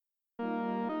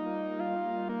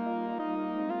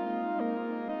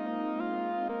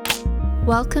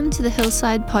Welcome to the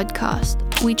Hillside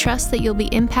Podcast. We trust that you'll be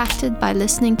impacted by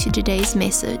listening to today's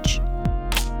message.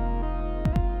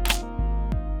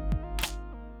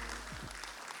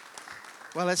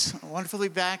 Well, it's wonderful to be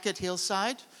back at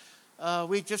Hillside.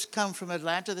 We've just come from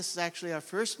Atlanta. This is actually our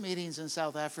first meetings in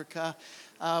South Africa.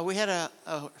 We had a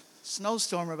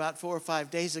snowstorm about 4 or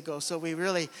 5 days ago, so we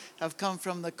really have come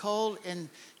from the cold. And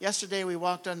yesterday we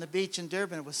walked on the beach in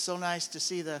Durban. It was so nice to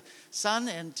see the sun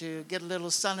and to get a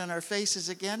little sun on our faces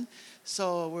again.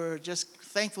 So we're just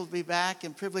thankful to be back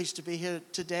and privileged to be here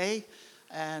today.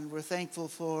 And we're thankful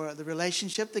for the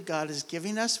relationship that God is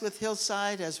giving us with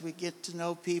Hillside as we get to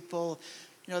know people.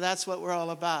 You know, that's what we're all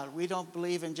about. We don't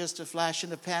believe in just a flash in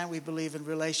the pan. We believe in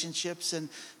relationships and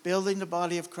building the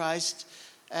body of Christ.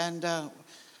 And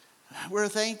we're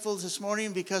thankful this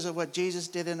morning because of what Jesus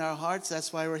did in our hearts.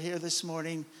 That's why we're here this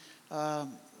morning.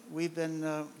 We've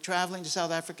been traveling to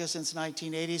South Africa since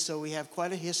 1980, so we have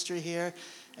quite a history here.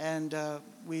 And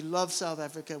we love South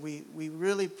Africa. We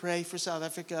really pray for South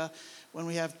Africa when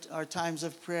we have our times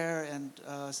of prayer. And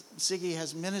Sigi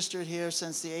has ministered here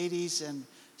since the 80s and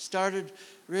started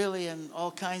really in all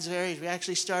kinds of areas. We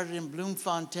actually started in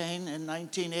Bloemfontein in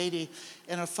 1980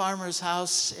 in a farmer's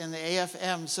house in the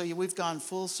AFM. So we've gone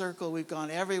full circle. We've gone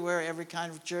everywhere, every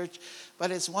kind of church. But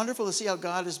it's wonderful to see how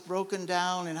God has broken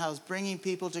down and how He's bringing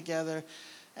people together.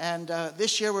 And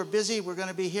this year we're busy. We're going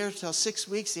to be here till 6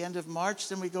 weeks, the end of March.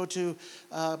 Then we go to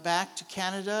back to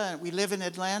Canada. And we live in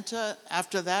Atlanta.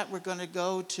 After that, we're going to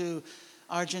go to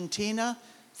Argentina.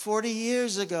 40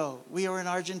 years ago, we were in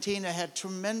Argentina, had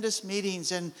tremendous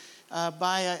meetings. And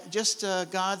by just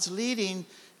God's leading,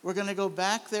 we're going to go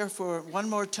back there for one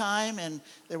more time. And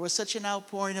there was such an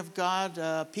outpouring of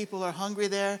God. People are hungry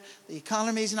there. The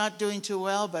economy's not doing too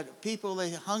well, but people are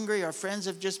hungry. Our friends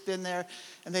have just been there,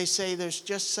 and they say there's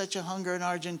just such a hunger in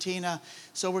Argentina.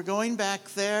 So we're going back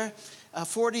there.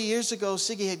 40 years ago,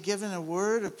 Sigi had given a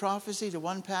word of prophecy to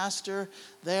one pastor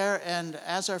there. And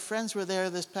as our friends were there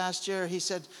this past year, he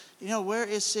said, you know, where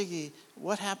is Sigi?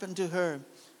 What happened to her?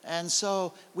 And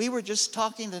so we were just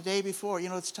talking the day before, you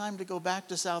know, it's time to go back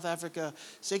to South Africa.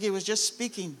 Sigi was just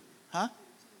speaking.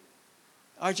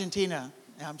 Argentina.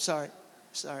 I'm sorry.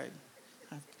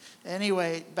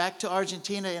 Anyway, back to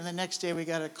Argentina, and the next day we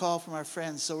got a call from our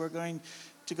friends. So we're going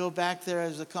to go back there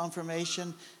as a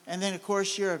confirmation. And then, of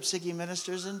course, Europe. Sigi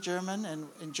ministers in German, and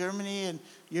in Germany and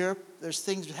Europe, there's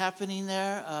things happening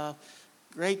there.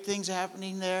 Great things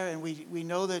happening there. And we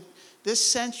know that this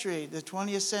century, the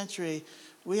 20th century,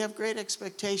 we have great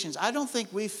expectations. I don't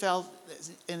think we felt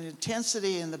an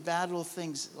intensity in the battle of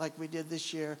things like we did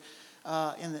this year.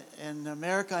 In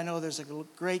America, I know there's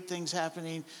great things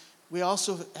happening. We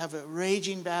also have a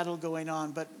raging battle going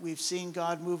on, but we've seen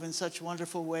God move in such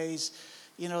wonderful ways.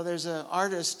 You know, there's an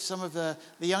artist, some of the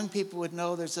young people would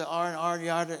know, there's an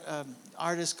R&R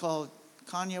artist called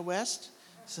Kanye West.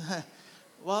 So,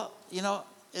 well, you know,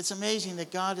 it's amazing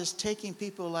that God is taking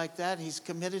people like that. He's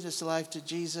committed his life to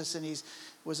Jesus, and he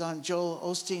was on Joel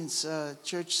Osteen's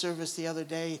church service the other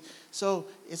day. So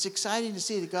it's exciting to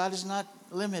see that God is not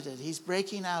limited. He's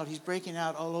breaking out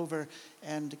all over,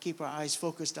 and to keep our eyes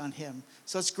focused on him.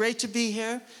 So it's great to be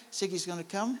here. Sigi's going to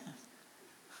come.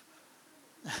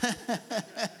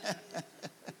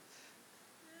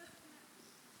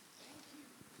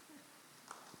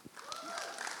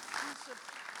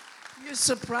 You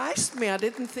surprised me. I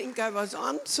didn't think I was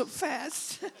on so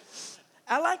fast.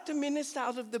 I like to minister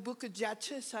out of the book of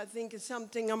Judges. I think it's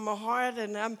something on my heart,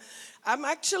 and I'm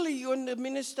actually going to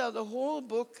minister the whole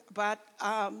book, but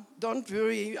don't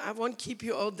worry, I won't keep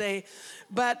you all day.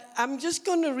 But I'm just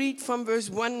going to read from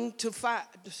verse 1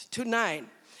 to 9.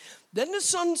 Then the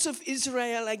sons of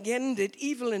Israel again did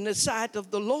evil in the sight of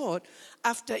the Lord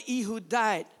after Ehud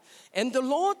died. And the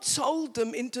Lord sold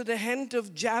them into the hand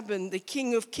of Jabin, the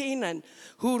king of Canaan,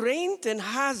 who reigned in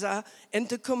Hazah, and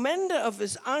the commander of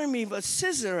his army was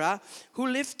Sisera, who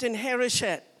lived in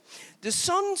Harosheth. The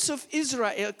sons of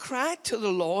Israel cried to the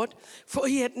Lord, for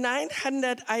he had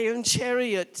 900 iron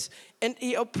chariots, and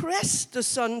he oppressed the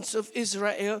sons of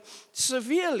Israel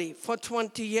severely for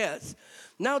 20 years.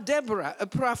 Now Deborah, a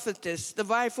prophetess, the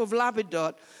wife of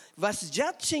Lapidot, was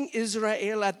judging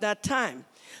Israel at that time.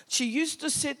 She used to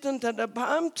sit under the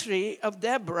palm tree of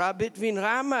Deborah between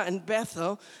Ramah and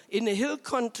Bethel in the hill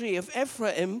country of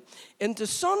Ephraim, and the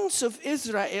sons of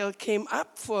Israel came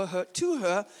up to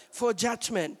her for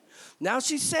judgment. Now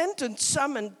she sent and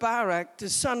summoned Barak, the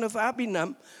son of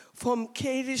Abinam, from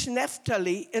Kadesh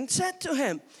Naphtali, and said to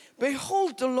him,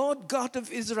 Behold, the Lord God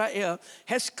of Israel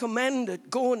has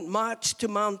commanded, go and march to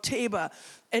Mount Tabor,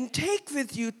 and take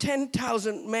with you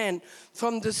 10,000 men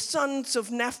from the sons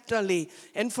of Naphtali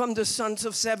and from the sons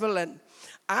of Zebulun.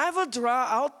 I will draw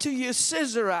out to you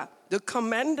Sisera, the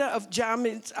commander of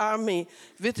Jamin's army,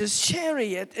 with his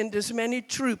chariot and his many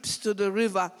troops to the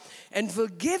river, and will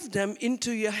give them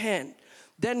into your hand.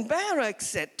 Then Barak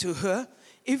said to her,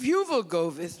 if you will go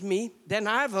with me, then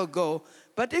I will go.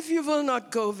 But if you will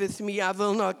not go with me, I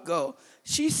will not go.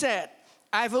 She said,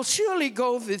 I will surely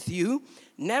go with you.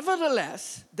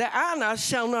 Nevertheless, the honor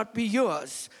shall not be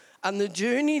yours on the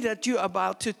journey that you are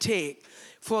about to take.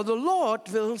 For the Lord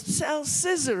will sell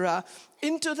Sisera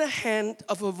into the hand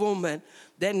of a woman.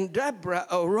 Then Deborah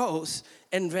arose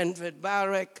and went with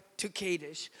Barak to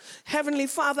Kadesh. Heavenly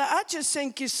Father, I just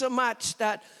thank you so much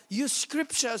that your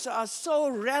scriptures are so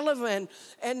relevant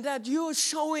and that you're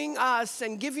showing us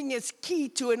and giving us key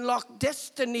to unlock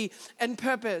destiny and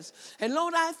purpose. And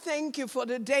Lord, I thank you for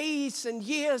the days and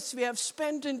years we have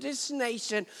spent in this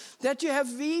nation, that you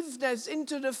have weaved us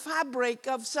into the fabric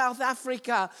of South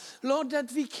Africa. Lord,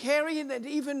 that we carry that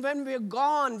even when we're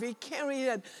gone, we carry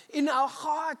it in our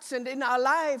hearts and in our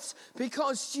lives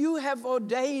because you have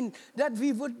ordained that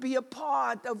we would be a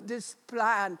part of this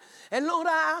plan. And Lord,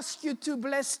 I ask you to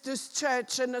bless this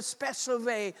church in a special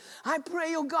way. I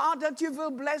pray, oh God, that you will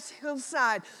bless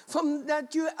Hillside from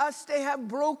that you, as they have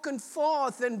broken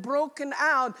forth and broken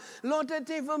out, Lord, that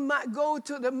they will go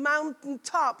to the mountain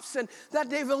tops and that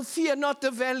they will fear not the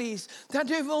valleys, that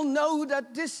they will know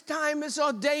that this time is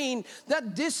ordained,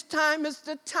 that this time is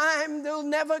the time they'll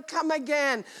never come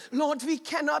again. Lord, we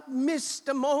cannot miss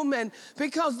the moment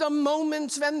because the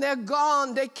moments when they're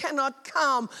gone, they cannot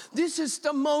come. This is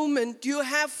the moment you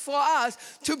have for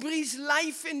us to breathe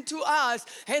life into us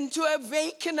and to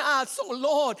awaken us, oh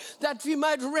Lord, that we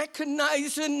might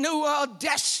recognize and know our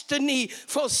destiny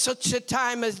for such a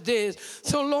time as this.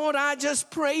 So Lord, I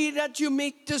just pray that you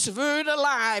make this word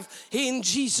alive in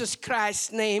Jesus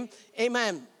Christ's name.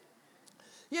 Amen.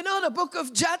 You know, the book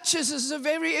of Judges is a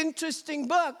very interesting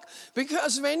book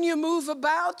because when you move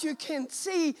about, you can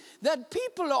see that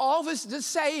people are always the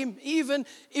same, even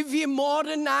if we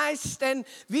modernized and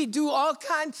we do all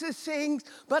kinds of things,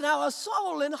 but our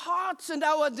soul and hearts and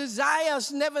our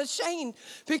desires never change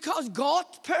because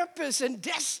God's purpose and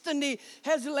destiny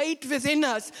has laid within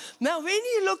us. Now, when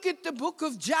you look at the book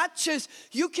of Judges,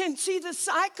 you can see the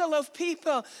cycle of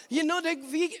people. You know, that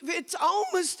it's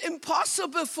almost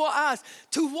impossible for us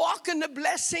to walk in the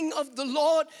blessing of the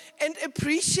Lord and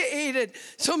appreciate it.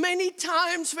 So many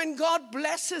times when God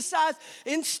blesses us,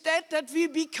 instead that we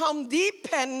become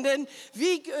dependent,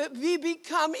 we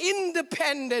become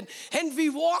independent and we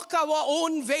walk our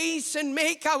own ways and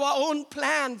make our own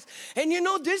plans. And you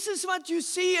know, this is what you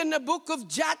see in the book of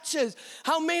Judges.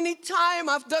 How many times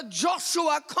after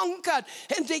Joshua conquered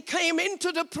and they came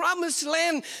into the promised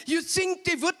land, you think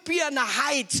they would be on the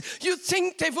heights. You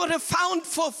think they would have found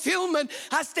fulfillment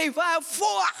as they were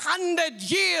 400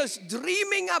 years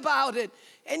dreaming about it.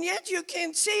 And yet you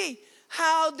can see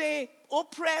how they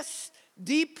oppressed,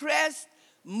 depressed,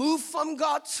 moved from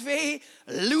God's way,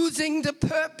 losing the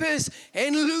purpose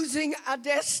and losing a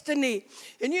destiny.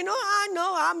 And you know, I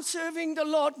know I'm serving the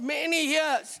Lord many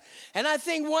years. And I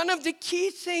think one of the key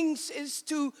things is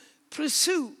to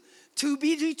pursue, to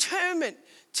be determined,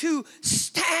 to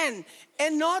stand,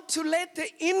 and not to let the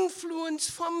influence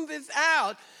from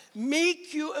without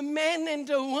make you a man and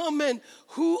a woman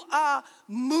who are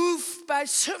moved by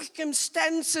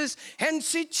circumstances and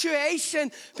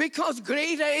situation, because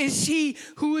greater is He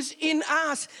who is in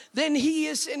us than he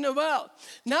is in the world.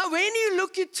 Now, when you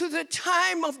look into the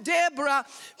time of Deborah,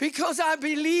 because I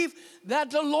believe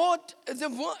that the Lord,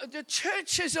 the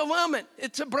church is a woman,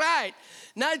 it's a bride.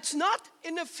 Now, it's not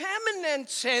in a feminine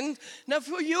sense. Now,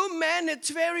 for you men, it's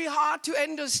very hard to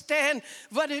understand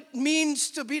what it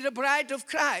means to be the bride of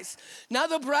Christ. Now,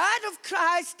 the bride of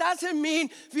Christ doesn't mean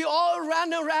we all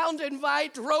run around in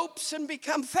white robes and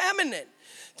become feminine.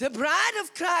 The bride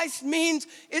of Christ means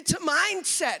it's a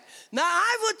mindset. Now,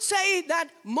 I would say that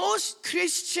most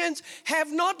Christians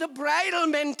have not a bridal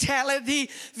mentality.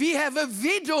 We have a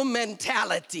widow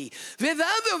mentality. With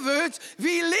other words,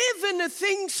 we live in the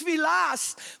things we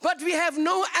lost, but we have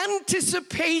no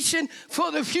anticipation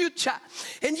for the future.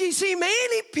 And you see,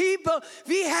 many people,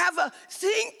 we have a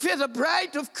think we're the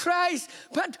bride of Christ,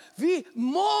 but we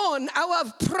mourn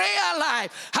our prayer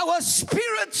life, our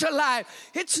spiritual life.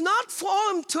 It's not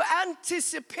formed to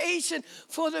anticipation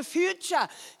for the future.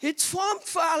 It's formed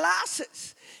for our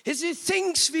losses. It's the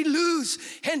things we lose,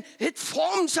 and it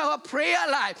forms our prayer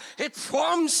life. It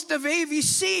forms the way we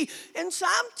see. And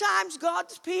sometimes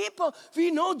God's people,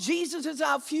 we know Jesus is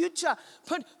our future,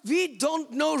 but we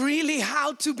don't know really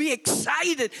how to be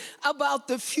excited about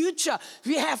the future.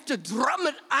 We have to drum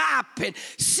it up and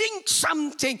sing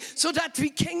something so that we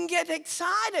can get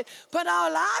excited. But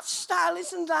our lifestyle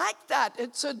isn't like that.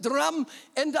 It's a drum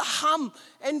and a hum,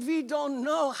 and we don't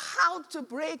know how to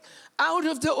break out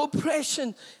of the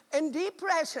oppression and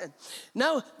depression.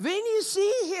 Now, when you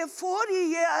see here 40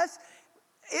 years,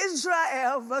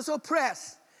 Israel was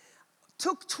oppressed.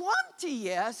 Took 20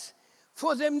 years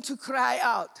for them to cry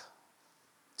out.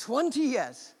 20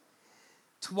 years.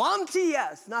 20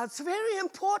 years. Now, it's very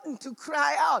important to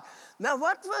cry out. Now,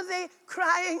 what were they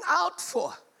crying out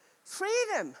for?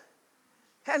 Freedom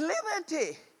and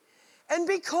liberty. And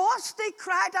because they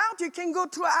cried out, you can go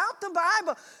throughout the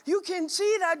Bible, you can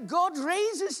see that God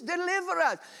raises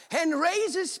deliverers and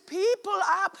raises people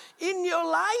up in your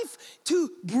life to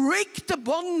break the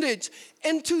bondage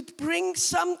and to bring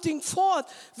something forth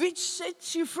which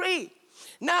sets you free.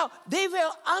 Now, they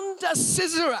were under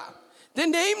Sisera. The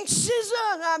name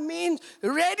Sisera means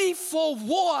ready for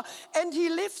war, and he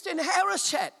lived in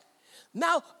Harosheth.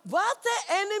 Now, what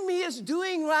the enemy is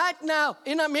doing right now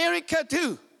in America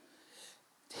too,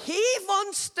 he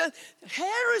wants to,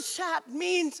 Harosheth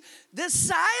means the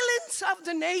silence of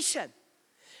the nation.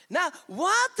 Now,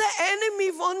 what the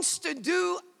enemy wants to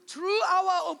do through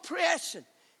our oppression,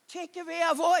 take away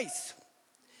our voice.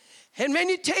 And when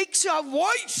he takes our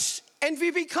voice and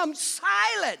we become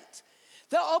silent,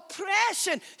 the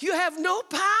oppression, you have no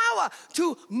power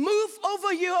to move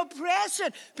over your oppression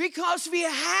because we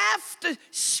have to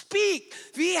speak.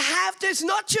 We have to, it's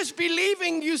not just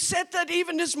believing, you said that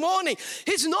even this morning.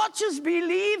 It's not just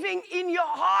believing in your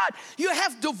heart. You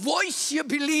have the voice you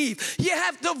believe. You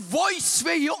have the voice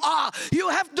where you are. You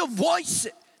have to voice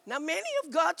it. Now, many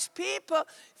of God's people,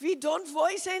 we don't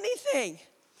voice anything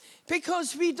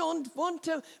because we don't want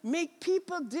to make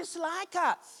people dislike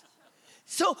us.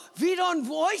 So we don't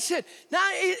voice it. Now,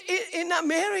 in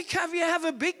America, we have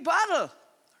a big battle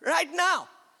right now.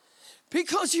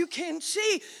 Because you can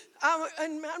see,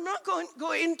 and I'm not going to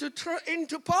go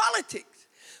into politics,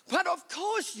 but of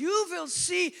course you will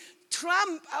see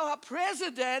Trump, our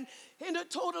president, in a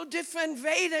total different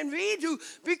way than we do,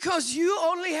 because you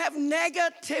only have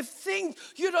negative things.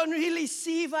 You don't really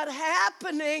see what's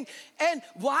happening and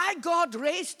why God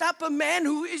raised up a man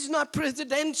who is not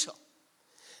presidential.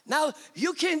 Now,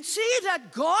 you can see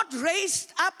that God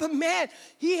raised up a man.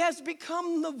 He has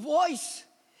become the voice.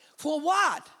 For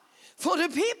what? For the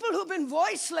people who've been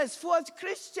voiceless, for us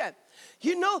Christians.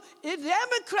 You know, the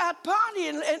Democrat Party,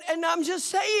 and I'm just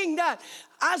saying that,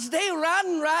 as they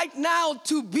run right now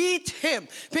to beat him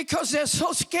because they're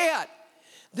so scared.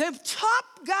 The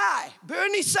top guy,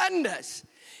 Bernie Sanders,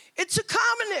 it's a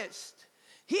communist.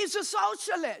 He's a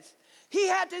socialist. He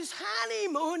had his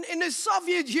honeymoon in the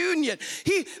Soviet Union.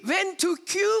 He went to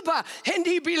Cuba and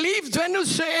he believes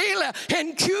Venezuela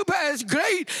and Cuba is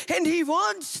great. And he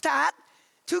wants that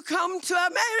to come to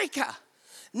America.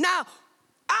 Now,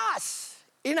 us,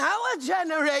 in our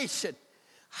generation,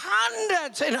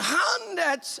 hundreds and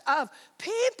hundreds of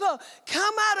people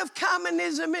come out of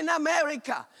communism in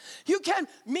America. You can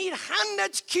meet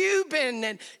hundreds Cuban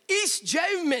and East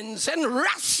Germans and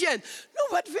Russian. No,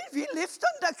 but we lived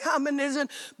under communism.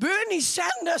 Bernie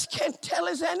Sanders can't tell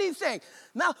us anything.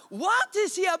 Now, what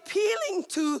is he appealing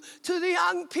to the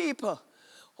young people?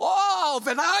 Oh,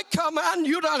 when I come on,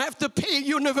 you don't have to pay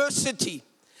university.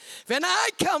 When I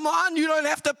come on, you don't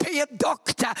have to pay a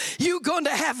doctor. You're going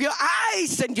to have your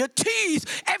eyes and your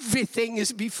teeth. Everything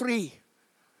is be free.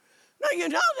 Now, you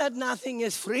know that nothing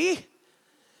is free.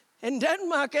 In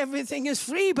Denmark, everything is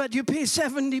free, but you pay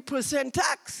 70%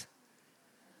 tax.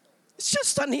 It's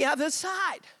just on the other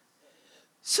side.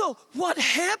 So what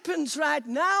happens right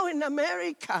now in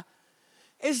America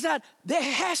is that there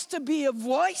has to be a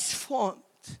voice formed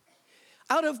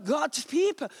out of God's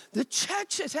people. The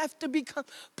churches have to become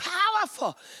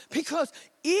powerful, because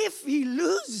if we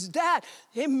lose that,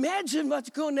 imagine what's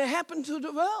going to happen to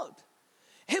the world.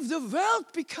 If the world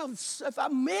becomes, if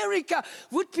America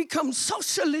would become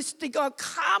socialistic or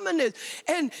communist,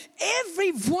 and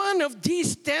every one of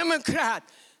these Democrats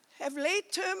have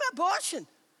late-term abortion.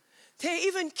 They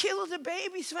even kill the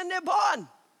babies when they're born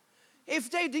if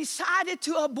they decided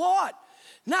to abort.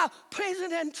 Now,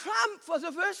 President Trump was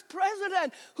the first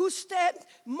president who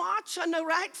marched on the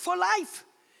right for life.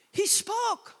 He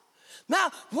spoke.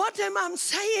 Now, what am I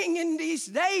saying in these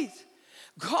days?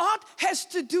 God has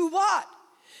to do what?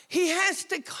 He has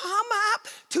to come up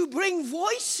to bring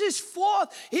voices forth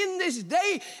in this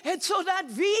day, and so that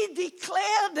we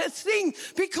declare the thing,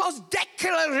 because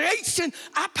declarations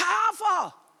are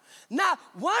powerful. Now,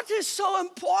 what is so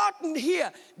important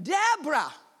here?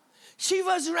 Deborah, she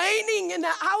was reigning in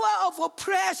an hour of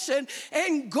oppression,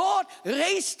 and God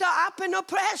raised her up in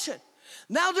oppression.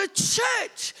 Now the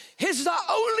church is the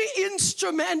only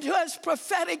instrument who has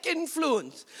prophetic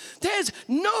influence. There's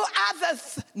no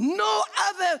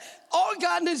other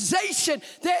organization,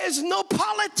 there is no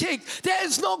politics, there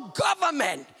is no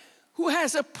government who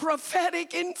has a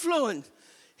prophetic influence.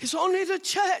 It's only the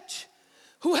church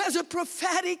who has a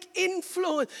prophetic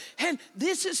influence. And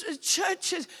this is a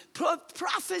church's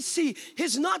prophecy.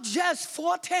 It's not just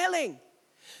foretelling.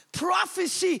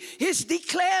 Prophecy is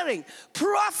declaring.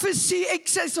 Prophecy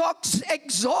is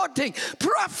exhorting.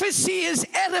 Prophecy is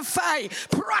edifying.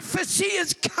 Prophecy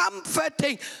is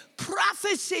comforting.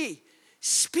 Prophecy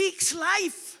speaks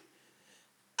life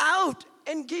out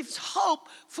and gives hope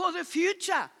for the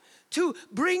future, to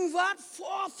bring what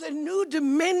forth a new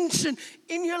dimension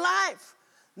in your life.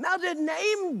 Now the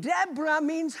name Deborah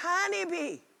means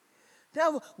honeybee.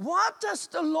 Now what does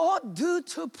the Lord do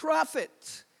to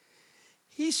prophets?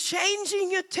 He's changing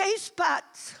your taste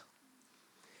buds.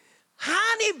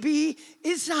 Honeybee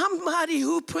is somebody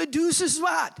who produces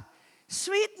what?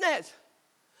 Sweetness.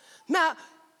 Now,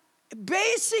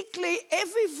 basically,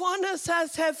 every one of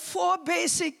us have 4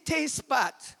 basic taste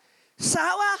buds: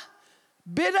 sour,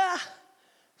 bitter,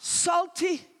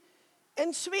 salty,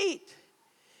 and sweet.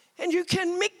 And you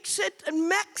can mix it and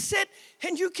max it,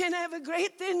 and you can have a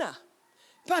great dinner.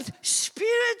 But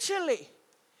spiritually,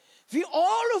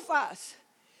 all of us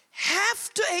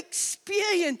have to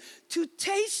experience, to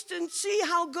taste and see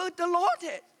how good the Lord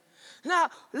is. Now,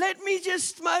 let me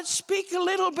just speak a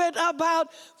little bit about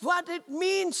what it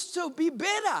means to be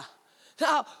bitter.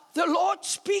 Now, the Lord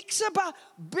speaks about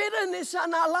bitterness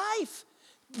in our life.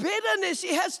 Bitterness,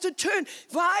 He has to turn.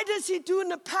 Why does He do in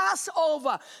the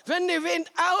Passover when they went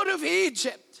out of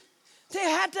Egypt? They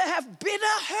had to have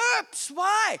bitter herbs.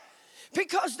 Why?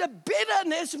 Because the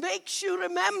bitterness makes you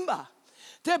remember.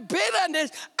 The bitterness,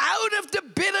 out of the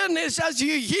bitterness, as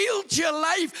you yield your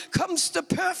life, comes the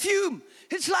perfume.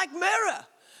 It's like myrrh.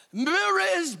 Myrrh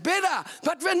is bitter,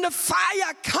 but when the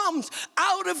fire comes,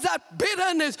 out of that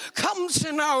bitterness comes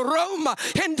an aroma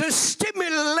and the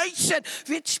stimulation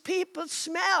which people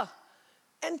smell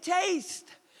and taste.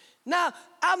 Now,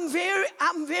 I'm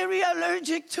very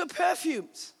allergic to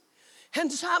perfumes. And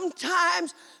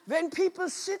sometimes when people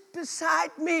sit beside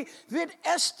me with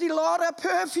Estee Lauder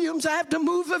perfumes, I have to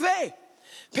move away,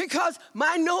 because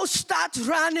my nose starts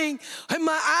running and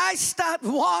my eyes start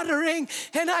watering,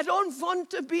 and I don't want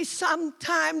to be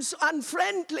sometimes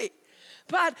unfriendly.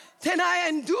 But then I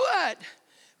endure it.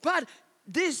 But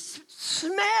this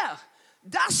smell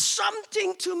does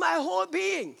something to my whole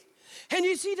being. And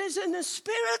you see this in a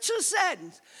spiritual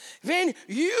sense. When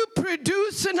you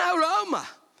produce an aroma,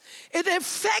 it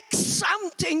affects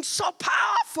something so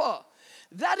powerful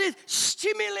that it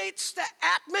stimulates the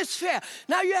atmosphere.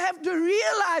 Now you have to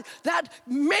realize that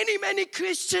many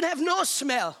Christians have no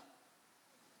smell.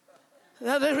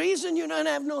 Now the reason you don't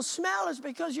have no smell is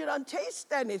because you don't taste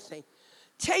anything.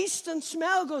 Taste and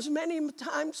smell goes many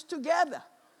times together.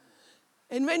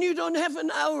 And when you don't have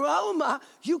an aroma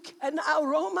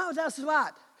does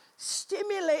what?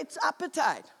 Stimulates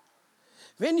appetite.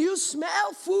 When you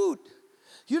smell food,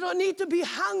 you don't need to be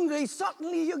hungry.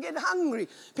 Suddenly you get hungry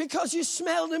because you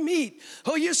smell the meat,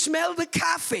 or you smell the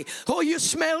coffee, or you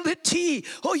smell the tea,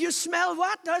 or you smell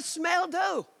what does smell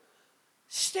do?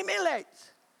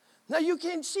 Stimulates. Now you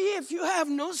can see if you have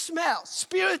no smell,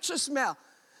 spiritual smell,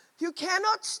 you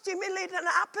cannot stimulate an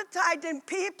appetite in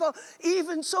people,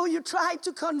 even so you try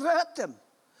to convert them.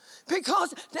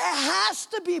 Because there has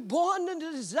to be born a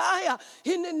desire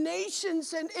in the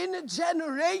nations and in a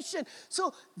generation.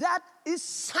 So that is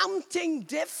something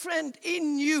different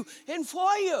in you and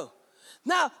for you.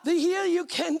 Now, here you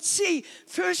can see,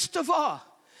 first of all,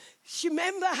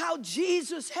 remember how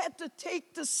Jesus had to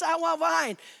take the sour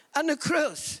wine on the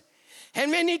cross. And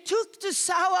when He took the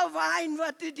sour wine,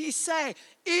 what did He say?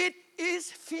 It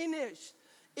is finished.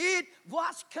 It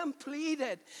was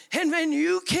completed. And when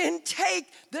you can take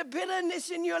the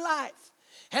bitterness in your life,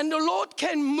 and the Lord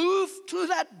can move through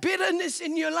that bitterness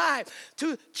in your life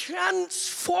to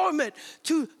transform it,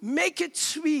 to make it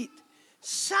sweet,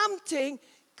 something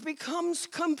becomes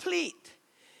complete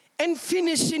and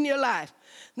finished in your life.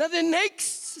 Now the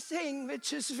next thing,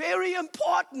 which is very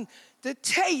important, the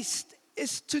taste,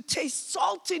 is to taste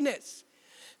saltiness.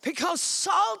 Because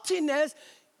saltiness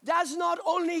does not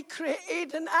only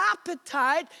create an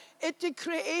appetite, it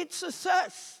creates a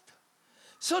thirst.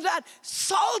 So that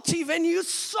salty, when you're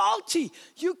salty,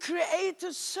 you create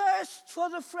a thirst for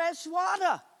the fresh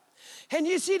water. And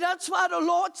you see, that's why the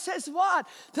Lord says what?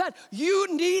 That you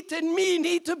need and me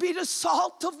need to be the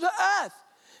salt of the earth.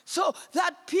 So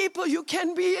that people, you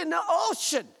can be in the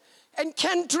ocean and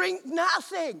can drink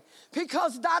nothing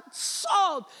because that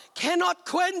salt cannot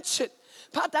quench it.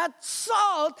 But that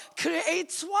salt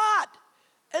creates what?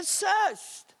 A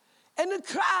thirst and a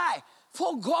cry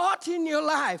for God in your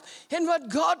life and what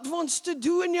God wants to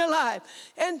do in your life.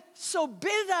 And so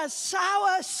bitter,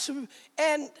 sour,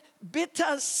 and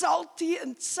bitter, salty,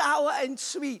 and sour, and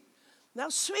sweet. Now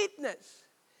sweetness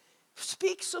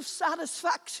speaks of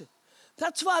satisfaction.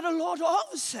 That's why the Lord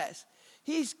always says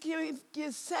He's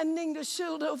sending the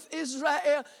children of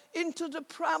Israel into the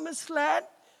promised land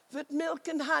with milk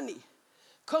and honey.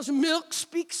 Because milk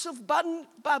speaks of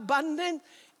abundance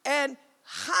and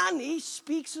honey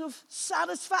speaks of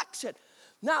satisfaction.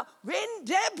 Now, when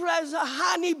Deborah is a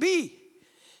honey bee,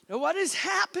 now what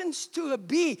happens to a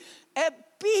bee? A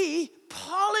bee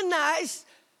pollinizes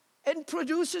and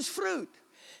produces fruit.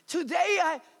 Today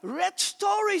I read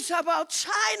stories about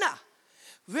China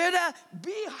where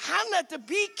the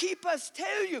beekeepers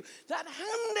tell you that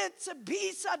hundreds of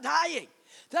bees are dying.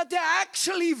 That they're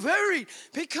actually worried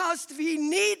because we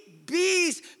need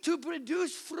bees to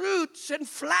produce fruits and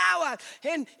flowers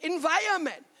and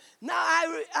environment. Now,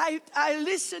 I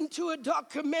listened to a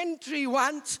documentary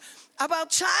once about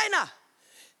China.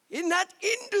 In that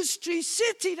industry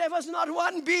city, there was not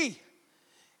one bee.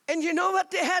 And you know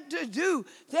what they had to do?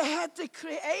 They had to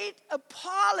create a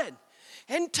pollen.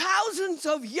 And thousands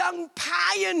of young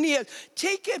pioneers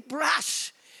take a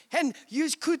brush. And you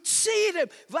could see them,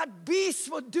 what bees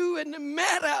would do in a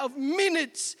matter of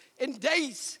minutes and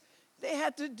days. They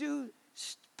had to do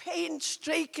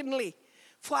painstakingly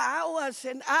for hours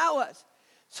and hours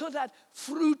so that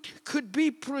fruit could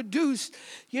be produced.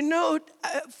 You know,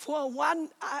 for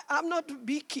one, I'm not a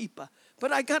beekeeper,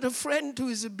 but I got a friend who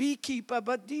is a beekeeper,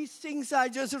 but these things I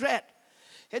just read.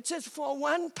 It says for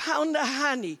 1 pound of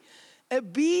honey, a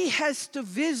bee has to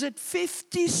visit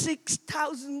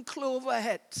 56,000 clover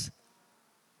heads.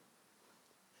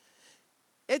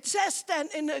 It says that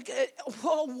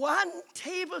for 1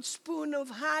 tablespoon of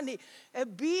honey, a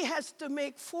bee has to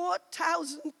make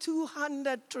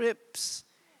 4,200 trips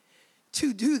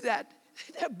to do that.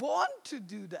 They're born to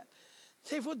do that.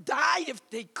 They would die if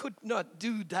they could not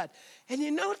do that. And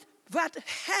you know what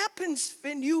happens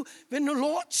when the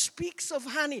Lord speaks of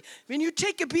honey? When you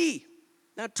take a bee,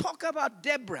 now talk about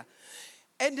Deborah.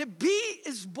 And the bee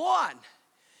is born.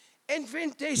 And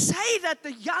when they say that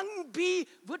the young bee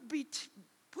would be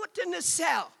put in a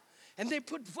cell, and they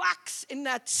put wax in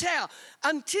that cell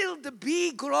until the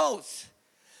bee grows.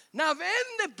 Now when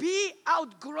the bee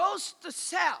outgrows the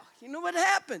cell, you know what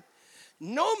happened?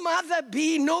 No mother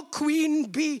bee, no queen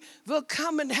bee will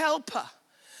come and help her.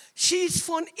 She's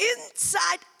from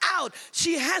inside out.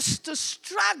 She has to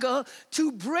struggle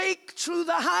to break through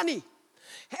the honey.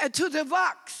 To the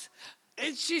wax.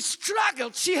 And she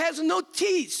struggled. She has no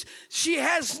teeth. She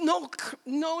has no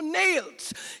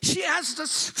nails. She has to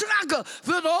struggle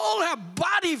with all her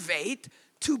body weight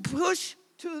to push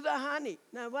to the honey.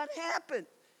 Now what happened?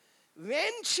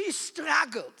 When she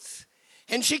struggles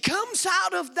and she comes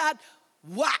out of that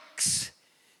wax,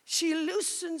 she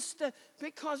loosens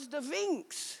because the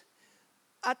wings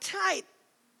are tight,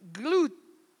 glued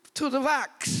to the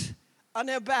wax on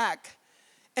her back.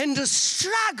 And the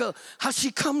struggle, how she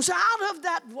comes out of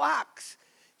that wax,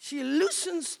 she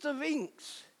loosens the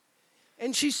wings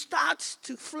and she starts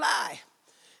to fly.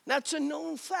 That's a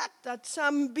known fact that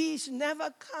some bees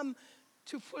never come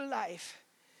to full life.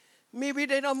 Maybe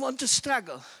they don't want to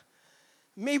struggle.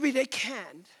 Maybe they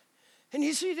can't. And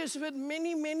you see this with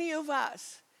many, many of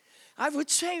us. I would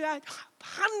say that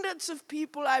hundreds of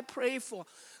people I pray for,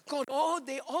 God,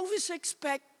 they always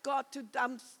expect God to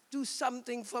do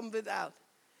something from without.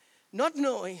 Not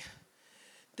knowing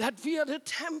that we are the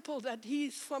temple, that He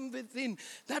is from within,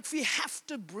 that we have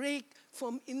to break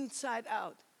from inside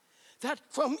out. That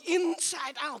from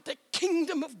inside out, the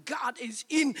kingdom of God is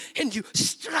in, and you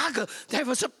struggle. There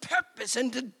was a purpose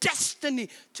and a destiny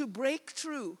to break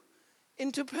through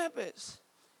into purpose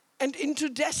and into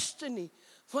destiny,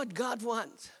 what God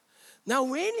wants. Now,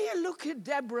 when you look at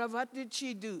Deborah, what did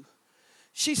she do?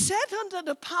 She sat under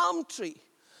the palm tree.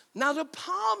 Now, the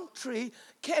palm tree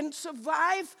can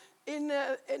survive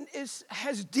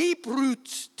has deep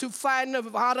roots to find a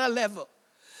water level.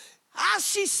 As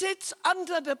she sits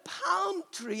under the palm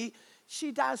tree,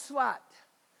 she does what?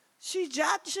 She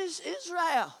judges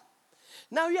Israel.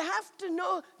 Now you have to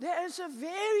know there is a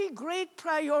very great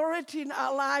priority in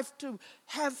our life to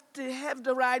have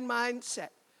the right mindset.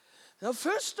 Now,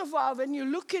 first of all, when you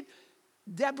look at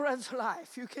Deborah's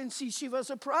life, you can see she was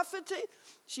a prophetess,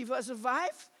 she was a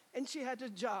wife, and she had a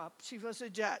job. She was a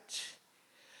judge.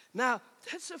 Now,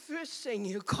 that's the first thing.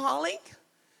 Your calling,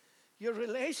 your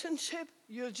relationship,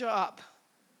 your job.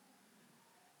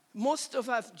 Most of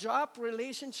us job,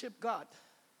 relationship, God.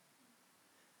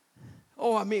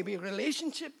 Or maybe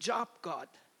relationship, job, God.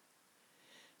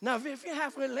 Now, if you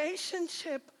have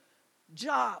relationship,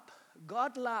 job,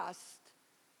 God last,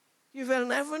 you will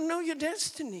never know your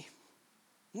destiny.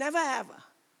 Never ever.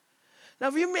 Now,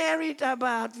 we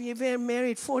were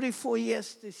married 44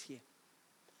 years this year.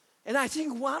 And I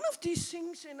think one of these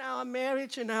things in our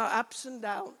marriage and our ups and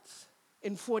downs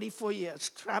in 44 years,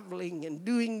 traveling and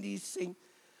doing these things,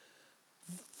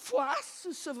 for us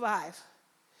to survive,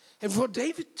 and for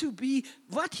David to be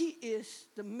what he is,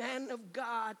 the man of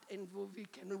God, and where we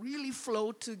can really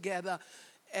flow together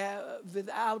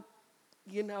without,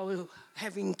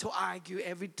 having to argue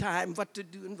every time what to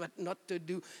do and what not to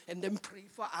do, and then pray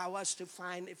for hours to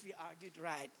find if we argued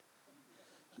right.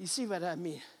 You see what I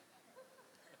mean?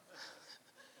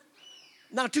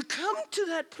 Now, to come to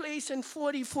that place in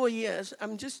 44 years,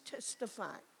 I'm just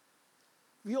testifying.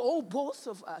 We all, both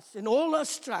of us, in all our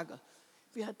struggle,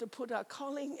 we had to put our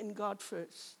calling in God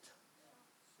first.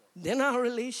 Then our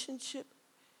relationship,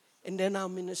 and then our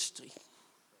ministry.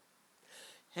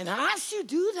 And as you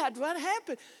do that, what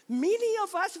happened? Many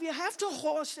of us, we have the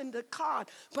horse and the cart,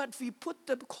 but we put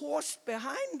the horse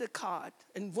behind the cart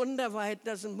and wonder why it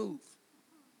doesn't move.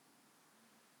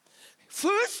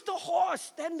 First the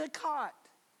horse, then the cart.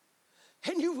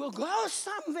 And you will go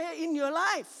somewhere in your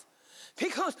life.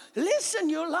 Because, listen,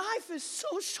 your life is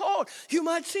so short. You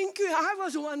might think, I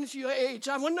was once your age.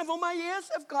 I wonder where my years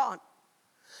have gone.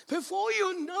 Before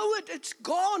you know it, it's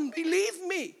gone, believe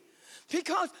me.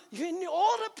 Because in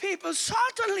older people,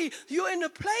 certainly you're in a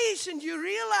place and you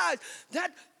realize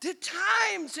that the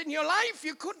times in your life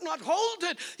you could not hold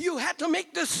it. You had to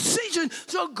make decisions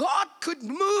so God could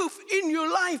move in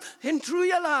your life and through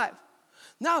your life.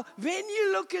 Now, when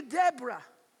you look at Deborah,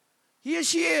 here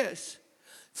she is.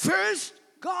 First,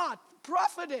 God,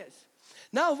 prophetess.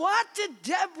 Now, what did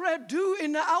Deborah do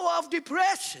in the hour of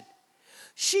depression?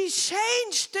 She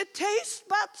changed the taste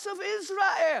buds of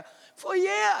Israel for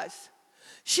years.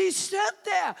 She stood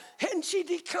there and she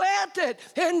declared it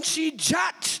and she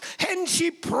judged and she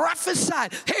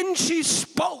prophesied and she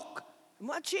spoke. And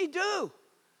what she do?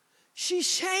 She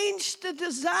changed the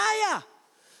desire.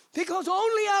 Because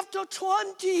only after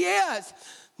 20 years,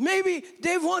 maybe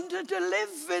they wanted to live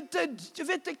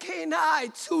with the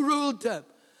Canaanites who ruled them.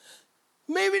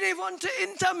 Maybe they want to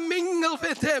intermingle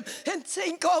with them and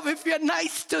think, if we're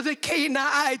nice to the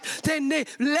Canaanites, then they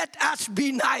let us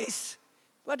be nice.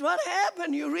 But what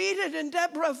happened? You read it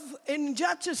in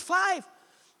Judges 5,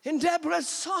 in Deborah's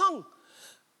song,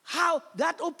 how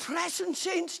that oppression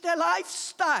changed their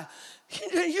lifestyle.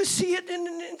 You see it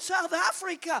in South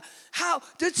Africa, how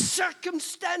the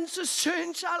circumstances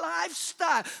changed our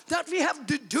lifestyle, that we have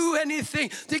to do anything.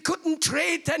 They couldn't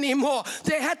trade anymore.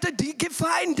 They had to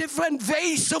find different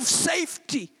ways of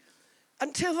safety.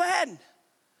 Until when?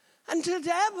 Until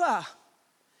Deborah,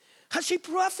 as she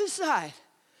prophesied,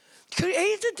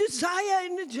 created desire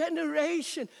in the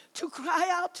generation to cry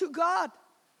out to God.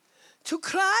 To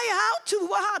cry out to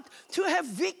what? To have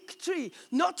victory,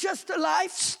 not just a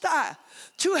lifestyle.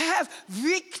 To have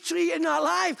victory in our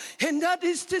life. And that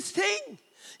is the thing.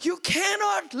 You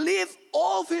cannot live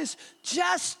always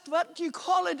just what you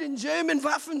call it in German,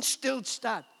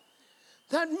 Waffenstillstand.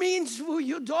 That means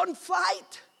you don't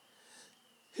fight.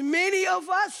 Many of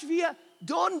us, we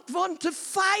don't want to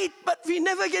fight, but we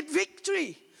never get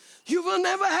victory. You will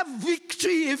never have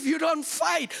victory if you don't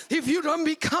fight, if you don't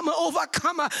become an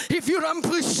overcomer, if you don't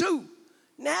pursue.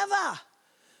 Never.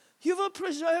 You will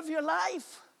preserve your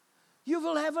life. You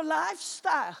will have a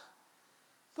lifestyle.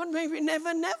 But maybe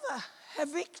never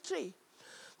have victory.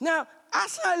 Now,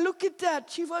 as I look at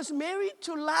that, she was married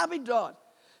to Labidot.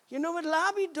 You know what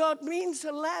Labidot means?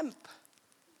 A lamp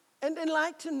and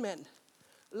enlightenment.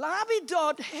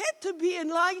 Labidot had to be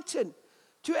enlightened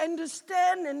to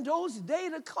understand in those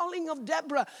days the calling of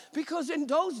Deborah, because in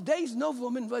those days no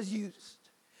woman was used.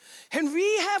 And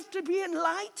we have to be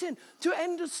enlightened to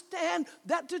understand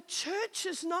that the church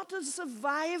is not a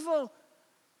survival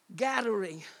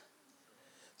gathering,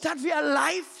 that we are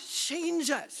life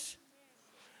changers.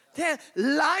 They're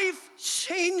life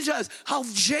changers of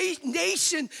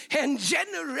nation and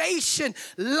generation,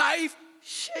 life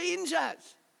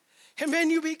changers. And when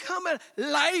you become a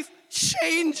life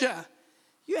changer,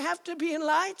 You have to be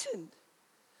enlightened.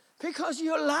 Because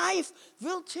your life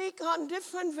will take on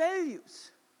different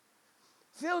values,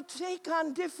 will take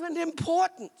on different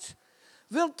importance,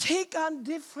 will take on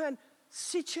different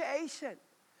situation.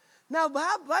 Now,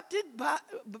 what did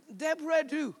Deborah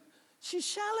do? She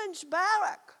challenged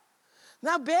Barak.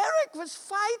 Now, Barak was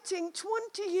fighting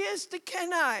 20 years the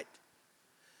Canaanite,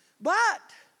 but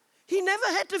he never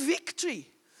had a victory.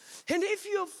 And if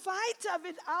you fight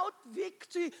without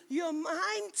victory, your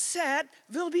mindset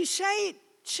will be shaped.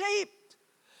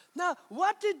 Now,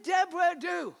 what did Deborah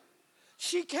do?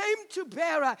 She came to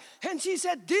Barak and she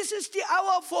said, this is the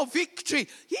hour for victory.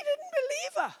 He didn't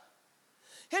believe her.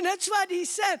 And that's what he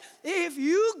said. If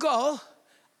you go,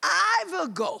 I will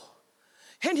go.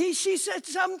 And she said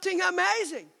something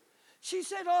amazing. She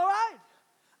said, all right,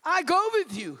 I go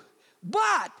with you,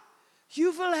 but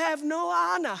you will have no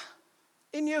honor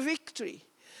in your victory.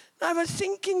 And I was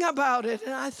thinking about it,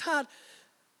 and I thought,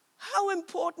 how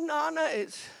important honor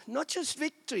is. Not just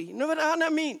victory. You know what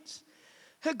honor means?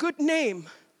 A good name,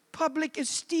 public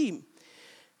esteem,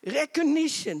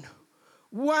 recognition,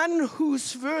 one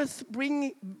whose worth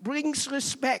brings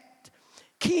respect,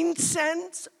 keen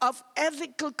sense of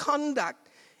ethical conduct,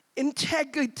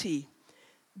 integrity,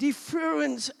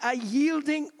 deference, a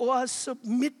yielding or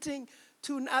submitting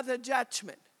to another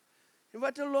judgment. And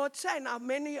what the Lord said, now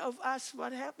many of us,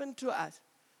 what happened to us?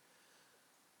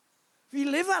 We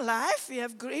live our life, we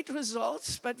have great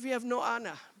results, but we have no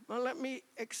honor. Well, let me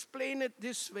explain it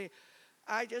this way.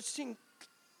 I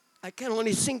can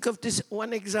only think of this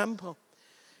one example.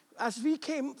 As we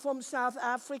came from South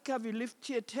Africa, we lived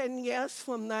here 10 years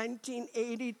from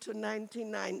 1980 to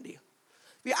 1990.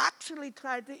 We actually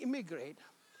tried to immigrate.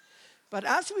 But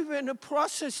as we were in a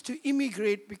process to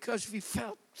immigrate, because we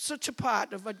felt such a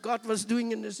part of what God was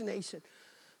doing in this nation,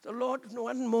 the Lord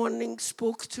one morning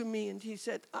spoke to me and he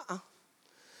said,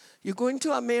 you're going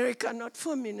to America not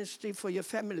for ministry, for your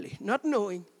family, not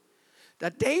knowing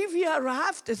that day we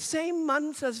arrived, the same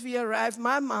month as we arrived,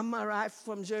 my mom arrived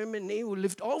from Germany, who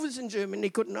lived always in Germany,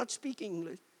 could not speak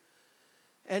English.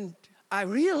 And I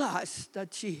realized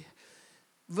that she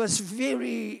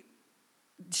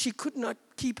could not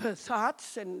keep her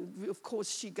thoughts, and of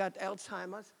course she got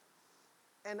Alzheimer's.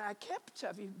 And I kept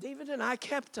her, David and I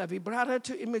kept her. We brought her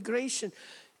to immigration.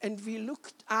 And we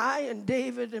looked, I and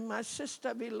David and my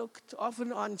sister, we looked off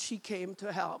and on. She came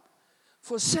to help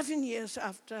for 7 years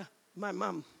after my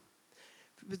mom,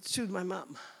 to my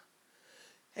mom.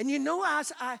 And you know,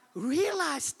 as I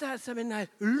realized that, I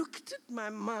looked at my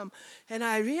mom, and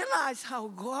I realized how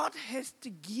God has to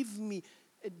give me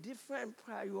a different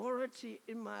priority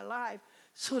in my life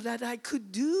so that I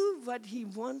could do what he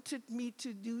wanted me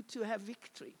to do to have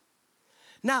victory.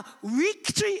 Now,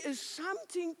 victory is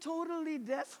something totally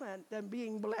different than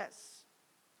being blessed.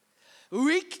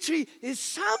 Victory is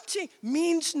something,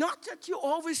 means not that you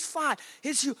always fight,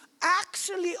 it's you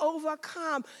actually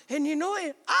overcome. And you know,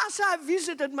 as I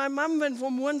visited, my mom went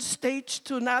from one stage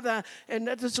to another, and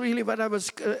that is really what I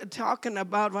was talking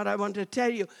about, what I want to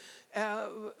tell you,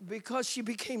 because she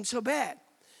became so bad.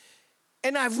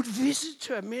 And I would visit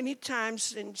her many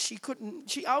times, and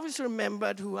she always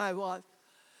remembered who I was.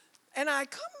 And I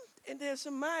come, and there's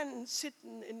a man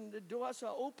sitting, and the doors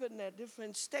are open at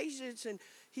different stages, and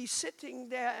he's sitting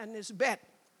there in his bed.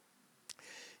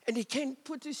 And he can't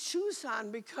put his shoes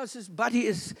on because his body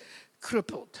is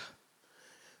crippled.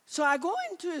 So I go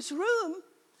into his room,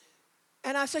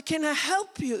 and I say, can I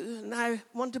help you? And I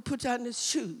want to put on his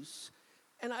shoes.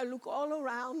 And I look all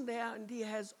around there, and he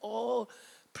has all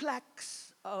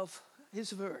plaques of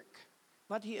his work,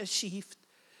 what he achieved,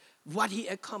 what he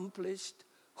accomplished,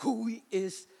 who he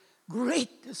is.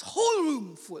 Great, this whole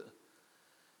room full.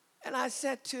 And I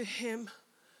said to him,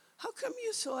 how come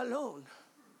you're so alone?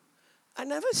 I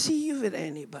never see you with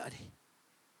anybody.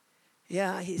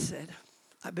 Yeah, he said,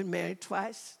 I've been married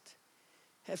twice,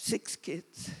 have 6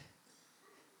 kids.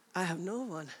 I have no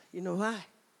one. You know why?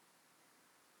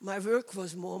 My work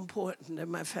was more important than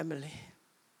my family.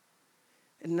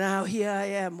 And now here I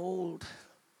am, old,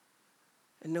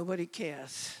 and nobody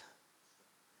cares.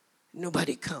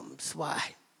 Nobody comes. Why?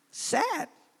 Sad.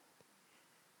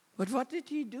 But what did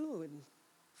he do in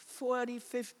 40,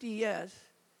 50 years?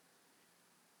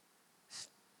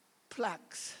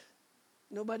 Plaques.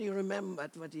 Nobody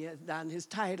remembered what he had done, his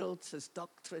titles, his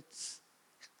doctorates.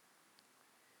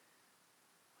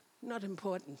 Not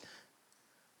important.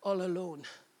 All alone.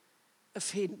 A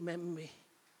faint memory.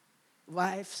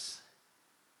 Wives,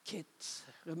 kids.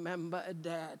 Remember a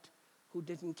dad who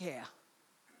didn't care.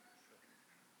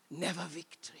 Never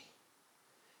victory.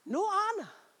 No honor.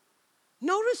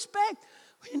 No respect.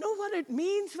 You know what it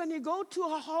means when you go to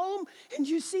a home and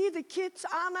you see the kids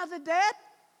honor the dad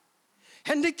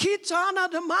and the kids honor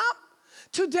the mom?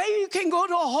 Today you can go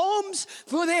to homes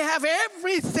where they have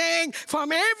everything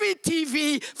from every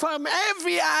TV, from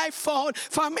every iPhone,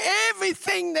 from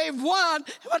everything they want,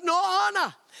 but no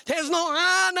honor. There's no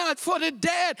honor for the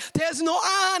dad. There's no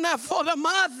honor for the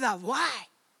mother. Why?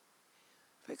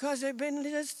 Because they've been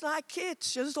just like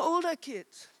kids, just older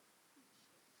kids.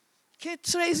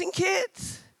 Kids raising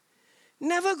kids.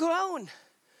 Never grown.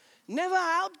 Never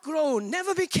outgrown.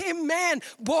 Never became men.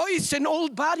 Boys in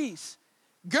old bodies.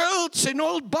 Girls in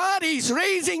old bodies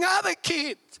raising other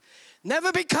kids.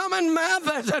 Never becoming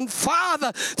mothers and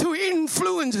father to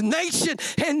influence nation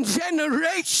and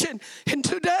generation. And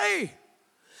today,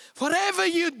 whatever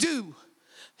you do,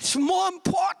 it's more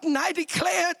important, I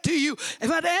declare to you,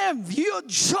 whatever your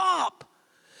job,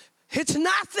 it's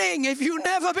nothing if you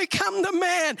never become the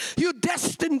man you're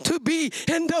destined to be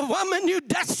and the woman you're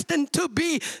destined to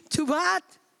be. To what?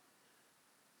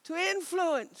 To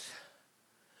influence.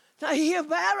 Now here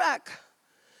Barak,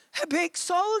 a big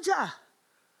soldier,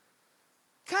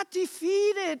 got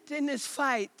defeated in his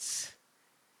fights.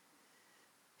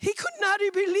 He could not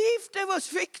believe there was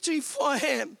victory for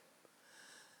him.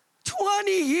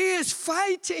 20 years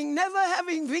fighting, never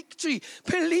having victory.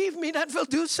 Believe me, that will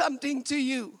do something to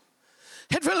you.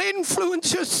 It will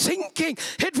influence your thinking.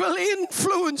 It will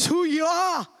influence who you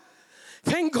are.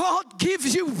 When God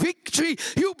gives you victory,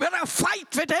 you better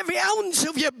fight with every ounce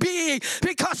of your being,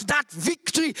 because that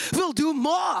victory will do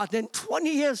more than 20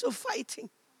 years of fighting.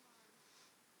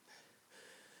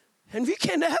 And we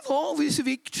can have always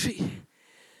victory.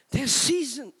 There's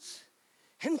seasons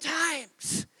and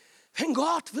times when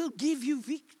God will give you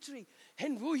victory.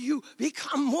 And will you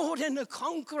become more than a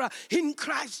conqueror in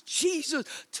Christ Jesus,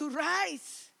 to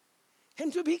rise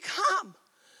and to become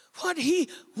what He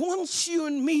wants you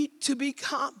and me to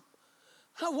become.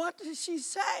 Now, what did she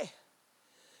say?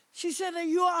 She said,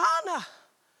 your honor.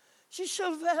 She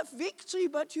shall have victory,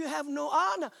 but you have no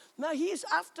honor. Now, he's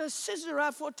after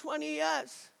Sisera for 20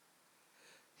 years.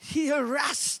 He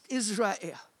harassed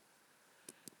Israel.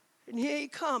 And here he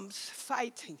comes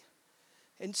fighting.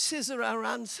 And Sisera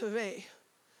runs away.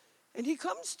 And he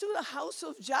comes to the house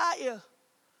of Jael.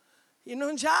 You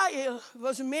know, Jael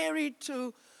was married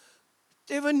to,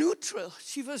 they were neutral.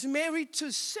 She was married to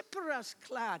Sipporah's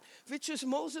clan, which is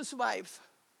Moses' wife.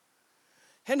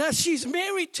 And as she's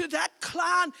married to that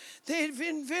clan, they've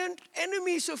been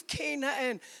enemies of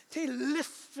Canaan. They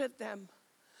lived with them.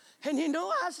 And you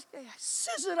know, as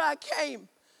Sisera came,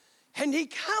 and he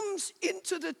comes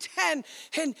into the tent,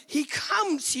 and he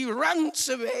runs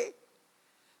away.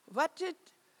 What did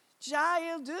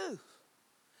Jael do?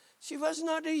 She was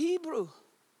not a Hebrew.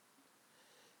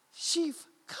 She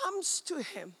comes to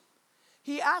him.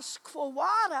 He asks for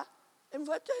water, and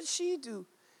what does she do?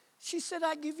 She said,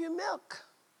 I give you milk.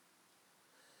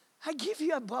 I give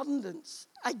you abundance.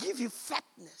 I give you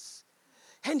fatness.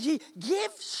 And he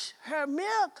gives her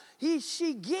milk.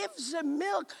 She gives the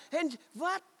milk. And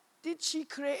what did she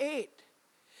create?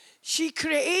 She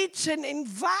creates an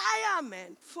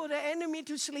environment for the enemy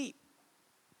to sleep.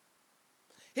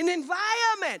 An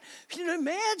environment. Can you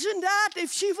imagine that?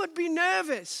 If she would be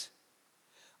nervous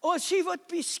or she would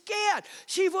be scared,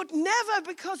 she would never,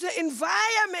 because the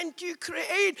environment you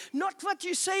create, not what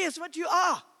you say is what you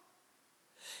are.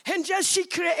 And just she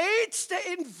creates the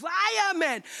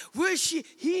environment where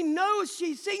he knows,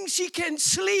 she thinks she can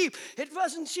sleep.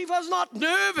 She was not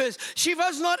nervous. She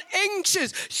was not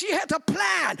anxious. She had a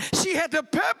plan. She had a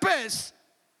purpose.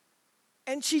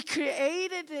 And she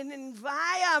created an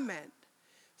environment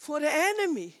for the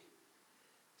enemy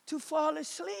to fall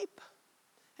asleep.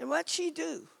 And what she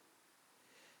do?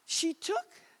 She took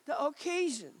the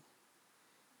occasion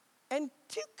and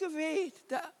took away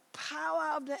the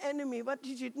power of the enemy. But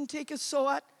she didn't take a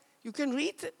sword. You can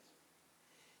read it.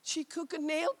 She took a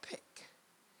nail pick,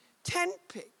 tent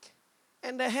pick,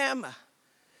 and a hammer.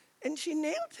 And she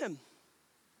nailed him.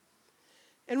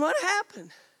 And what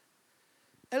happened?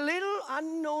 A little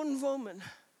unknown woman,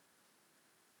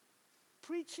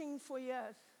 preaching for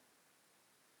years,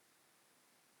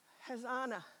 has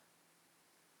honor.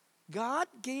 God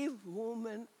gave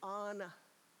woman honor.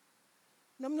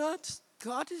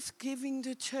 God is giving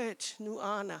the church new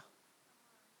honor.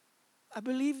 I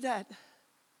believe that.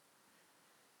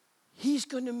 He's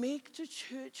going to make the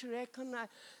church recognize.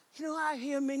 You know, I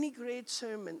hear many great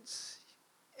sermons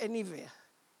anywhere.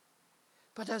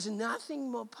 But there's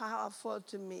nothing more powerful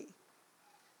to me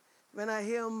when I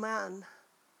hear a man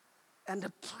and the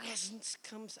presence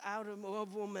comes out of a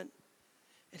woman.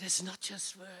 It is not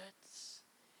just words.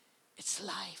 It's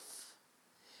life.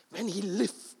 when he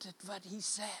lifted what he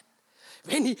said,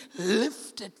 when he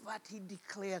lifted what he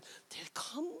declared, there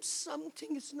comes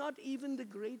something. It's not even the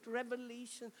great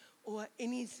revelation or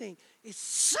anything. It's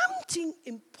something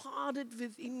imparted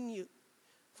within you.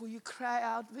 For you cry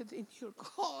out within your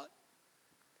God,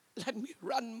 let me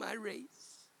run my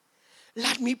race.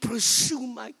 Let me pursue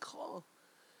my call.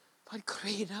 But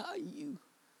greater are you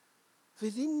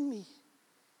within me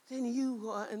than you who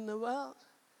are in the world.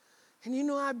 And you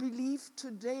know, I believe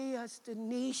today as the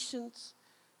nations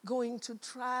going to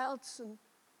trials and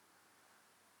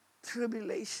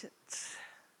tribulations,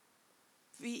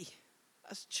 we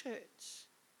as church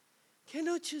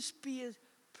cannot just be a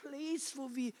place where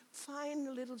we find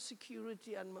a little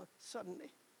security on Sunday.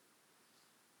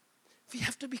 We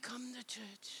have to become the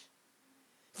church.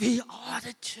 We are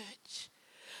the church.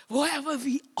 Wherever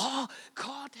we are,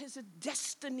 God has a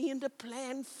destiny and a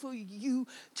plan for you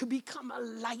to become a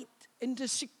light and the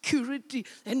security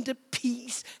and the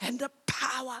peace and the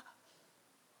power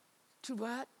to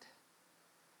what?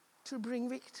 To bring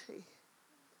victory.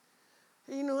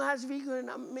 You know, as we go in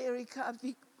America,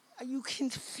 you can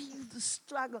feel the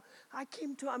struggle. I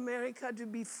came to America to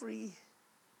be free.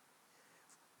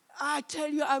 I tell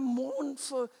you, I mourned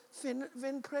for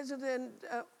when President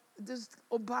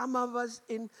Obama was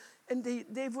in, and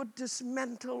they would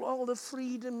dismantle all the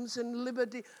freedoms and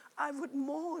liberty. I would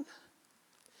mourn,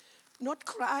 not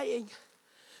crying,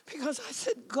 because I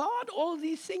said, God, all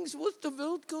these things, what's the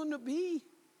world going to be?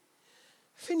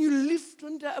 When you lived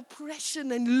under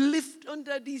oppression and lived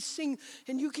under these things,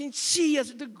 and you can see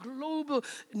as the global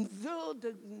world,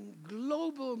 the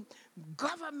global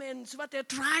governments, what they're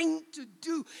trying to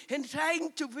do and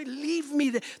trying to, believe me,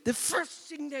 the first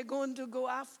thing they're going to go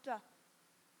after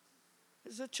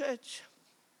is the church.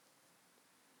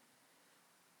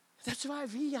 That's why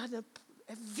we are at a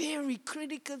very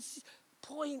critical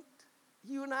point,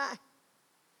 you and I.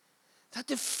 That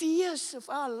the fears of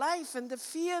our life and the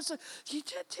fears of,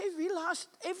 we lost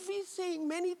everything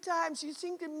many times. You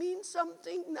think it means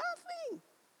something? Nothing.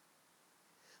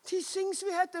 These things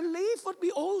we had to leave would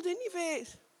be old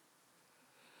anyways.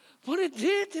 What it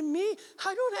did to me,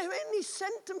 I don't have any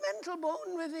sentimental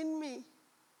bone within me.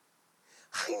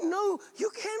 I know you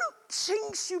cannot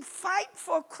things you fight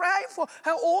for, cry for,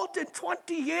 are old in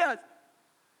 20 years.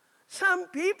 Some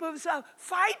people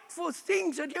fight for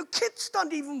things that your kids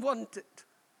don't even want it.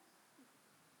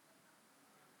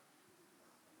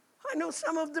 I know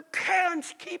some of the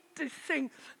parents keep this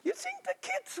thing. You think the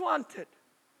kids want it?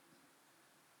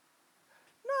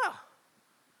 No.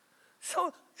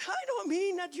 So I don't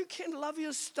mean that you can't love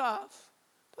your stuff,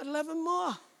 but love him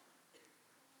more.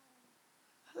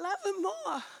 Love him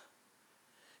more.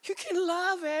 You can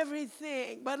love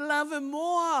everything, but love him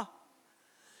more.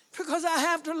 Because I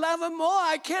have to love him more.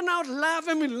 I cannot love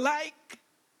him like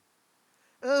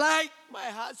my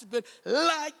husband,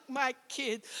 like my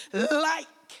kid, love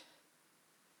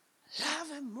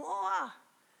him more.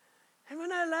 And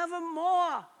when I love him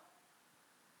more,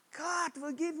 God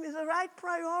will give me the right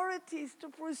priorities to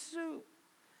pursue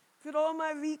with all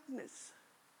my weakness,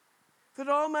 with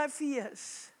all my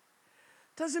fears.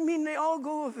 Doesn't mean they all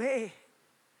go away.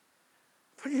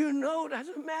 But you know,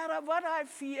 doesn't matter what I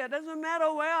fear, doesn't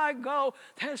matter where I go,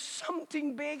 there's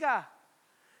something bigger,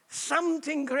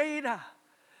 something greater,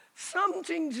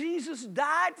 something Jesus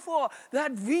died for,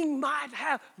 that we might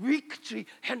have victory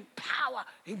and power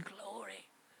and glory.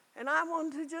 And I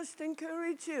want to just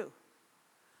encourage you,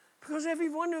 because every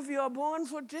one of you are born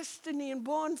for destiny and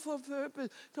born for purpose.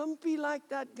 Don't be like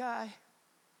that guy.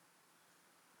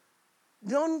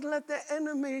 Don't let the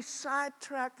enemy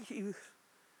sidetrack you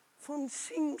from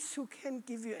things who can't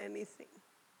give you anything.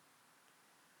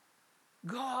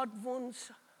 God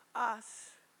wants us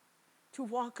to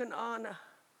walk in honor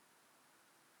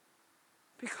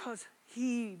because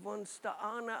he wants to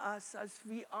honor us as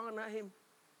we honor him.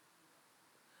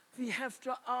 We have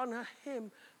to honor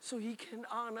him so he can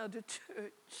honor the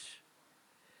church.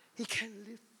 He can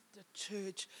lift the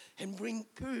church and bring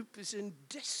purpose and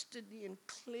destiny and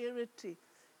clarity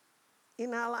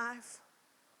in our life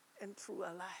and through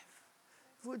our life.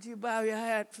 Would you bow your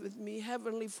head with me?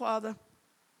 Heavenly Father,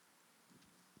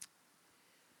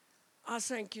 I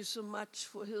thank you so much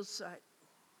for Hillside.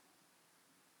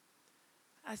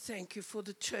 I thank you for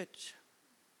the church.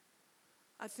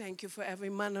 I thank you for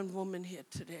every man and woman here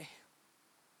today.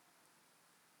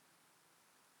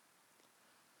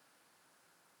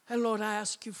 And Lord, I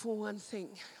ask you for one thing,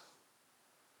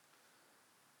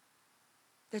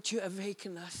 that you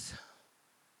awaken us.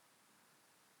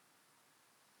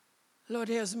 Lord,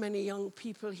 there's many young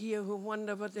people here who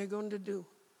wonder what they're going to do.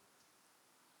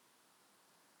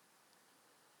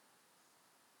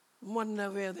 wonder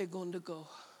where they're going to go.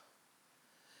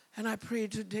 And I pray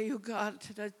today, oh God,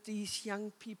 that these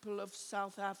young people of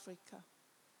South Africa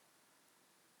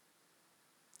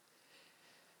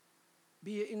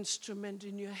be an instrument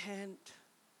in your hand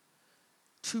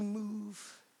to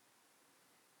move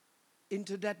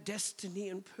into that destiny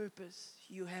and purpose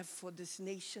you have for this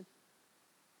nation,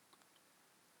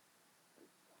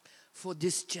 for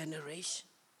this generation,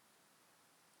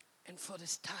 and for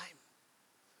this time.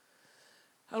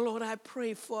 Oh Lord, I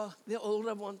pray for the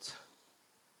older ones,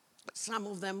 some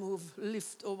of them who've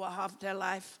lived over half their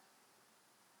life.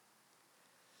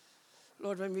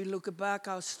 Lord, when we look back,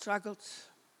 our struggles,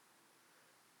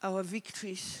 our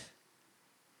victories,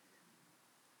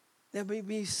 there may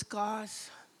be scars,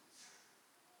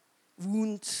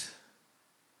 wounds,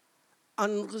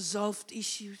 unresolved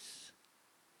issues.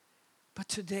 But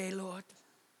today, Lord,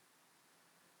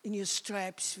 in your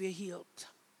stripes we're healed.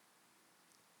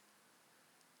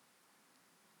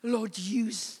 Lord,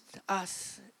 use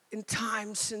us in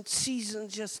times and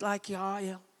seasons just like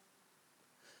Yahweh,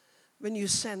 when you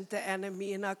sent the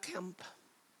enemy in our camp,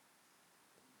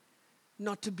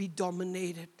 not to be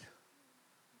dominated,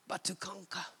 but to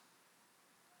conquer.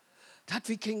 That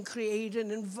we can create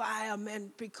an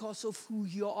environment because of who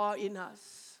you are in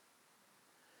us,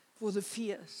 for the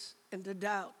fears and the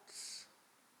doubts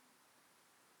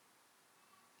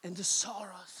and the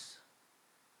sorrows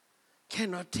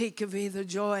cannot take away the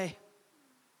joy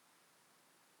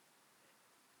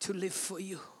to live for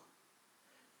you,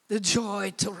 the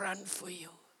joy to run for you.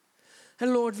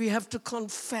 And Lord, we have to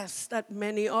confess that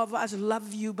many of us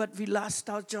love you, but we lost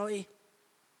our joy.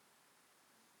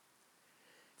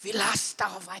 We lost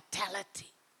our vitality.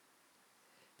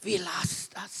 We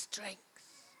lost our strength.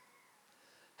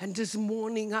 And this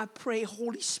morning I pray,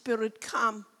 Holy Spirit,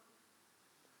 come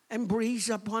and breathe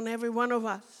upon every one of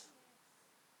us.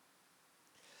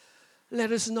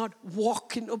 Let us not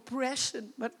walk in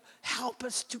oppression, but help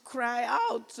us to cry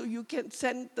out so you can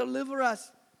deliver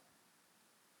us.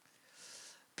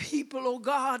 People, oh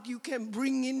God, you can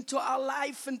bring into our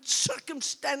life and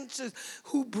circumstances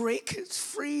who break us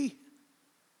free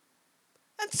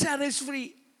and set us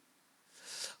free.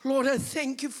 Lord, I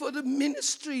thank you for the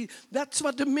ministry. That's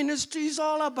what the ministry is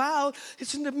all about.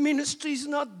 The ministry is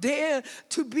not there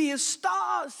to be a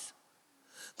stars.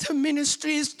 The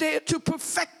ministry is there to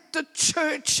perfect the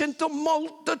church and to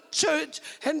mold the church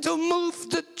and to move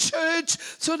the church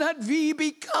so that we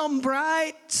become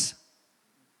bright.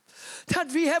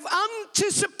 That we have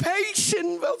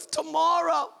anticipation of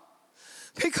tomorrow.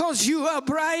 Because you are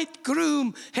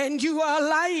bridegroom and you are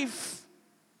life.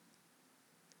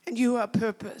 And you are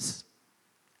purpose.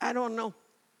 I don't know.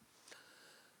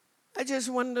 I just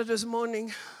wonder this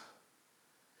morning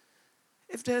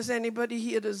if there's anybody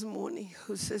here this morning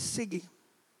who says, Sigi,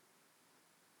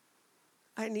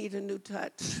 I need a new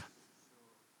touch.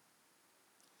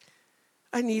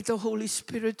 I need the Holy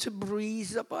Spirit to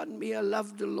breathe upon me. I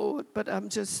love the Lord, but I'm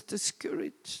just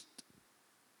discouraged.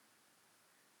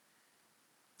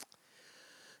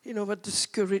 You know what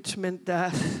discouragement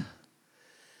does?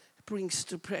 It brings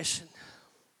depression.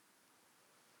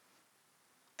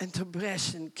 And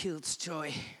depression kills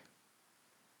joy.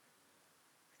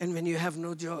 And when you have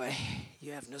no joy,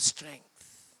 you have no strength.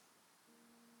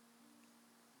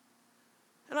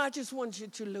 And I just want you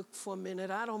to look for a minute.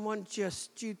 I don't want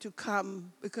just you to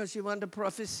come because you want a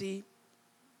prophecy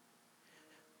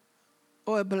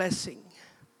or a blessing.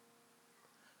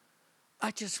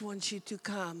 I just want you to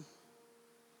come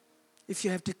if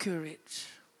you have the courage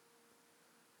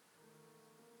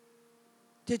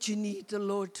that you need the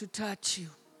Lord to touch you.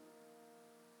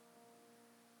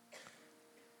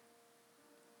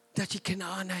 That He can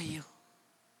honor you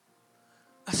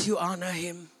as you honor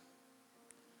Him.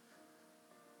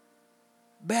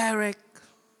 Barak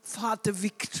fought the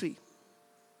victory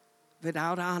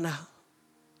without honor.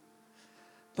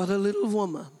 But a little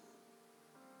woman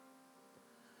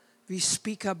we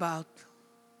speak about,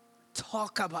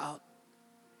 talk about,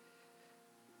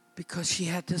 because she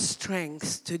had the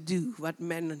strength to do what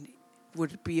men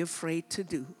would be afraid to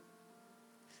do.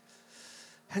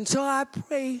 And so I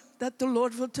pray that the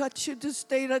Lord will touch you this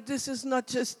day, that this is not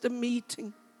just a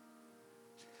meeting,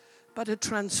 but a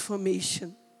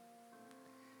transformation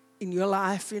in your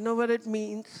life. You know what it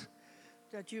means?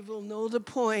 That you will know the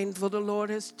point where the Lord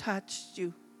has touched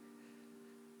you,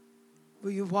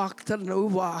 where you walked a new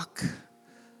walk,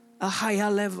 a higher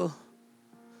level,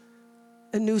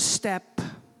 a new step,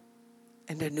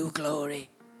 and a new glory.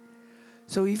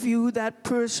 So if you, that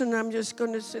person, I'm just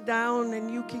going to sit down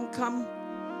and you can come.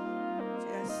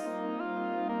 Yes.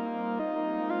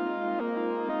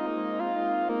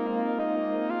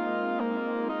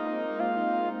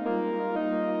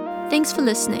 Thanks for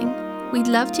listening. We'd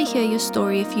love to hear your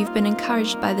story if you've been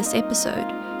encouraged by this episode.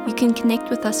 You can connect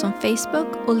with us on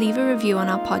Facebook or leave a review on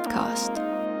our podcast.